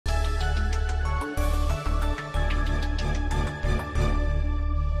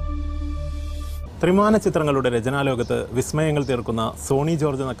ത്രിമാന ചിത്രങ്ങളുടെ രചനാലോകത്ത് വിസ്മയങ്ങൾ തീർക്കുന്ന സോണി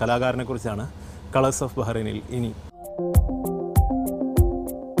ജോർജ് എന്ന കലാകാരനെക്കുറിച്ചാണ് കളേഴ്സ് ഓഫ് ബഹ്റൈനിൽ ഇനി.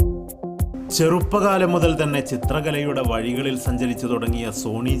 ചെറുപ്പകാലം മുതൽ തന്നെ ചിത്രകലയുടെ വഴികളിൽ സഞ്ചരിച്ചു തുടങ്ങിയ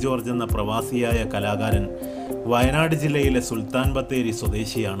സോണി ജോർജ് എന്ന പ്രവാസിയായ കലാകാരൻ വയനാട് ജില്ലയിലെ സുൽത്താൻ ബത്തേരി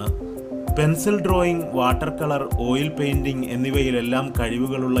സ്വദേശിയാണ്. Pencil drawing, water colour, oil painting എന്നിവയിലെല്ലാം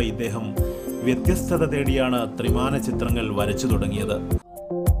കഴിവുകളുള്ള ഇദ്ദേഹം വ്യത്യസ്തത തേടിയാണ് ത്രിമാന ചിത്രങ്ങൾ വരച്ചു തുടങ്ങിയത്.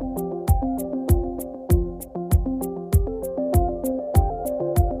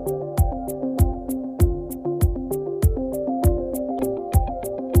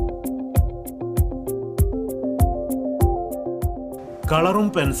 കളറും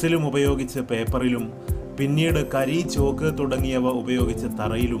പെൻസിലും ഉപയോഗിച്ച് പേപ്പറിലും പിന്നീട് കരി, ചോക്ക് തുടങ്ങിയവ ഉപയോഗിച്ച്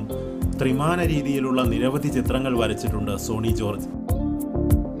തറയിലും ത്രിമാന രീതിയിലുള്ള നിരവധി ചിത്രങ്ങൾ വരച്ചിട്ടുണ്ട് സോണി ജോർജ്.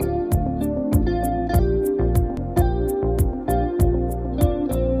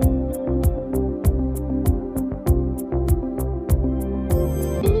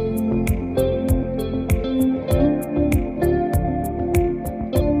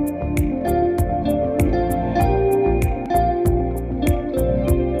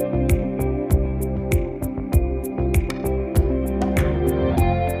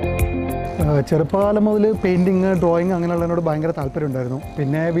 ചെറുപ്പകാലം മുതൽ പെയിൻറ്റിങ്, ഡ്രോയിങ് അങ്ങനെയുള്ളതിനോട് ഭയങ്കര താല്പര്യമുണ്ടായിരുന്നു.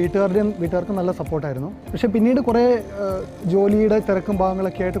 പിന്നെ വീട്ടുകാർക്കും നല്ല സപ്പോർട്ടായിരുന്നു. പക്ഷേ പിന്നീട് കുറേ ജോലിയുടെ തിരക്കും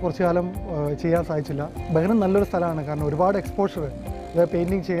ഭാഗങ്ങളൊക്കെ ആയിട്ട് കുറച്ച് കാലം ചെയ്യാൻ സാധിച്ചില്ല. ബഹ്റൈൻ നല്ലൊരു സ്ഥലമാണ്, കാരണം ഒരുപാട് എക്സ്പോഷർ, അതായത്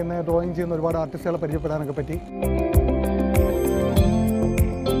പെയിൻറ്റിങ് ചെയ്യുന്ന, ഡ്രോയിങ് ചെയ്യുന്ന ഒരുപാട് ആർട്ടിസ്റ്റുകളെ പരിചയപ്പെടാനൊക്കെ പറ്റി.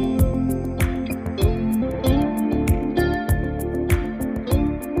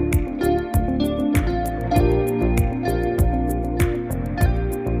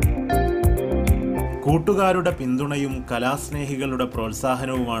 കൂട്ടുകാരുടെ പിന്തുണയും കലാസ്നേഹികളുടെ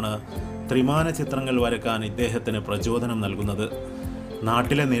പ്രോത്സാഹനവുമാണ് ത്രിമാന ചിത്രങ്ങൾ വരക്കാൻ ഇദ്ദേഹത്തിന് പ്രചോദനം നൽകുന്നത്.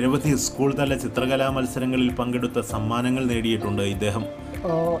 നാട്ടിലെ നിരവധി സ്കൂൾ തല ചിത്രകലാ മത്സരങ്ങളിൽ പങ്കെടുത്ത സമ്മാനങ്ങൾ നേടിയിട്ടുണ്ട് ഇദ്ദേഹം.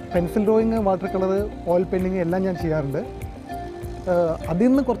 Pencil drawing, water colour, oil painting എല്ലാം ഞാൻ ചെയ്യാറുണ്ട്. അതിൽ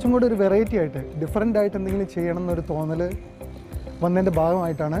നിന്ന് കുറച്ചും കൂടി ഒരു വെറൈറ്റി ആയിട്ട്, ഡിഫറെൻ്റ് ആയിട്ട് എന്തെങ്കിലും ചെയ്യണം എന്നൊരു തോന്നൽ വന്നതിൻ്റെ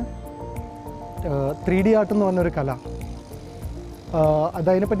ഭാഗമായിട്ടാണ് 3D ആർട്ട് എന്ന് പറഞ്ഞൊരു കല.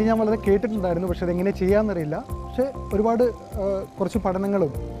 അതിനെപ്പറ്റി ഞാൻ വളരെ കേട്ടിട്ടുണ്ടായിരുന്നു, പക്ഷെ അതെങ്ങനെ ചെയ്യാമെന്നറിയില്ല. പക്ഷേ ഒരുപാട് കുറച്ച്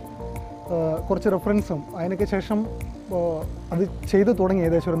പഠനങ്ങളും കുറച്ച് റെഫറൻസും അതിനൊക്കെ ശേഷം അത് ചെയ്തു തുടങ്ങി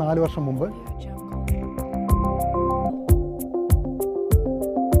ഏകദേശം ഒരു 4 വർഷം മുമ്പ്.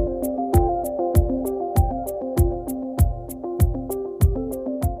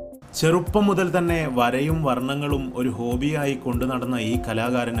 ചെറുപ്പം മുതൽ തന്നെ വരയും വർണ്ണങ്ങളും ഒരു ഹോബിയായി കൊണ്ടു നടന്ന ഈ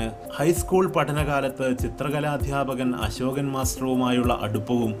കലാകാരന് ഹൈസ്കൂൾ പഠനകാലത്ത് ചിത്രകലാധ്യാപകൻ അശോകൻ മാസ്റ്ററുമായുള്ള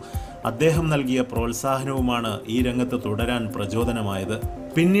അടുപ്പവും അദ്ദേഹം നൽകിയ പ്രോത്സാഹനവുമാണ് ഈ രംഗത്ത് തുടരാൻ പ്രചോദനമായത്.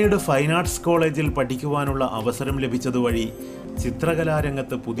 പിന്നീട് ഫൈൻ ആർട്സ് കോളേജിൽ പഠിക്കുവാനുള്ള അവസരം ലഭിച്ചതുവഴി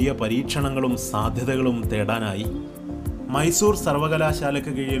ചിത്രകലാരംഗത്ത് പുതിയ പരീക്ഷണങ്ങളും സാധ്യതകളും തേടാനായി. മൈസൂർ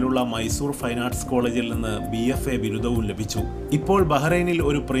സർവകലാശാലയ്ക്ക് കീഴിലുള്ള മൈസൂർ ഫൈൻ ആർട്സ് കോളേജിൽ നിന്ന് BFA ബിരുദവും ലഭിച്ചു. ഇപ്പോൾ ബഹ്റൈനിൽ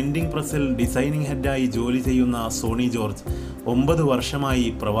ഒരു പ്രിന്റിംഗ് പ്രസ്സിൽ ഡിസൈനിങ് ഹെഡായി ജോലി ചെയ്യുന്ന സോണി ജോർജ് 9 വർഷമായി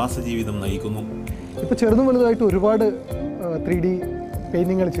പ്രവാസ ജീവിതം നയിക്കുന്നു. ഇപ്പോൾ ചെറുതും വലുതായിട്ട് ഒരുപാട് 3D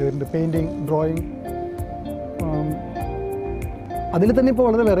പെയിൻറ്റിങ്ങുകൾ ചെയ്തിട്ടുണ്ട്. പെയിൻറ്റിങ്, ഡ്രോയിങ്, അതിൽ തന്നെ ഇപ്പോൾ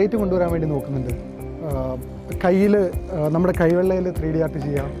വളരെ വെറൈറ്റി കൊണ്ടുവരാൻ വേണ്ടി നോക്കുന്നുണ്ട്. കയ്യിൽ, നമ്മുടെ കൈവെള്ളയിൽ 3D ആർട്ട്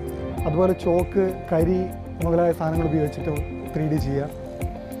ചെയ്യാം. അതുപോലെ ചോക്ക്, കരി മുതലായ സാധനങ്ങൾ ഉപയോഗിച്ചിട്ട് 3D ചെയ്യുക.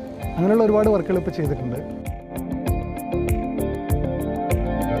 അങ്ങനെയുള്ള ഒരുപാട് വർക്കുകൾ ഇപ്പോൾ ചെയ്തിട്ടുണ്ട്.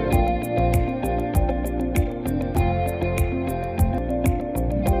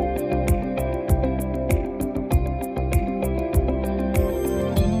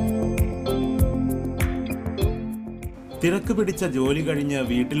 തിരക്ക് പിടിച്ച ജോലി കഴിഞ്ഞ്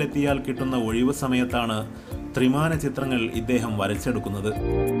വീട്ടിലെത്തിയാൽ കിട്ടുന്ന ഒഴിവ് സമയത്താണ് ത്രിമാന ചിത്രങ്ങൾ ഇദ്ദേഹം വരച്ചെടുക്കുന്നത്.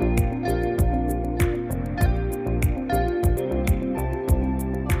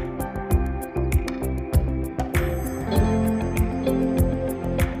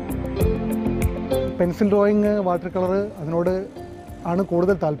 പെൻസിൽ ഡ്രോയിങ്, വാട്ടർ കളർ, അതിനോട് ആണ്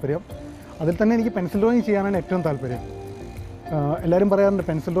കൂടുതൽ താല്പര്യം. അതിൽ തന്നെ എനിക്ക് പെൻസിൽ ഡ്രോയിങ് ചെയ്യാനാണ് ഏറ്റവും താല്പര്യം. എല്ലാവരും പറയാറുണ്ട്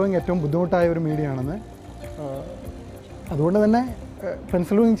പെൻസിൽ ഡ്രോയിങ് ഏറ്റവും ബുദ്ധിമുട്ടായ ഒരു മീഡിയമാണെന്ന്. അതുകൊണ്ട് തന്നെ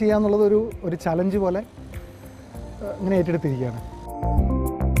പെൻസിൽ ഡ്രോയിങ് ചെയ്യാന്നുള്ളത് ഒരു ചലഞ്ച് പോലെ ഇങ്ങനെ ഏറ്റെടുത്തിരിക്കുകയാണ്.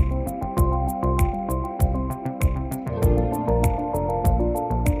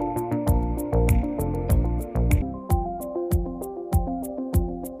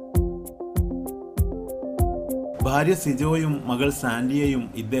 ഭാര്യ സിജോയും മകൾ സാൻഡിയയും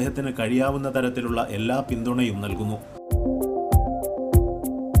ഇദ്ദേഹത്തിന് കഴിയാവുന്ന തരത്തിലുള്ള എല്ലാ പിന്തുണയും നൽകുന്നു.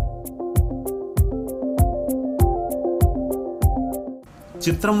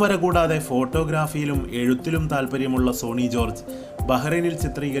 ചിത്രം വര കൂടാതെ ഫോട്ടോഗ്രാഫിയിലും എഴുത്തിലും താല്പര്യമുള്ള സോണി ജോർജ് ബഹ്റൈനിൽ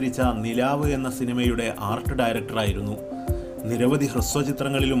ചിത്രീകരിച്ച നിലാവ് എന്ന സിനിമയുടെ ആർട്ട് ഡയറക്ടറായിരുന്നു. നിരവധി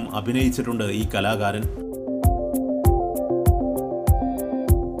ഹ്രസ്വചിത്രങ്ങളിലും അഭിനയിച്ചിട്ടുണ്ട് ഈ കലാകാരൻ.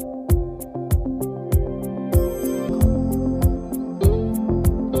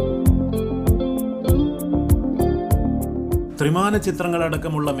 ത്രിമാന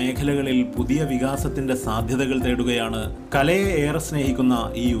ചിത്രങ്ങളടക്കമുള്ള മേഖലകളിൽ പുതിയ വികാസത്തിന്റെ സാധ്യതകൾ തേടുകയാണ് കലയെ ഏറെ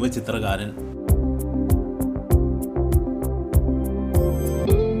സ്നേഹിക്കുന്ന ഈ യുവചിത്രകാരൻ.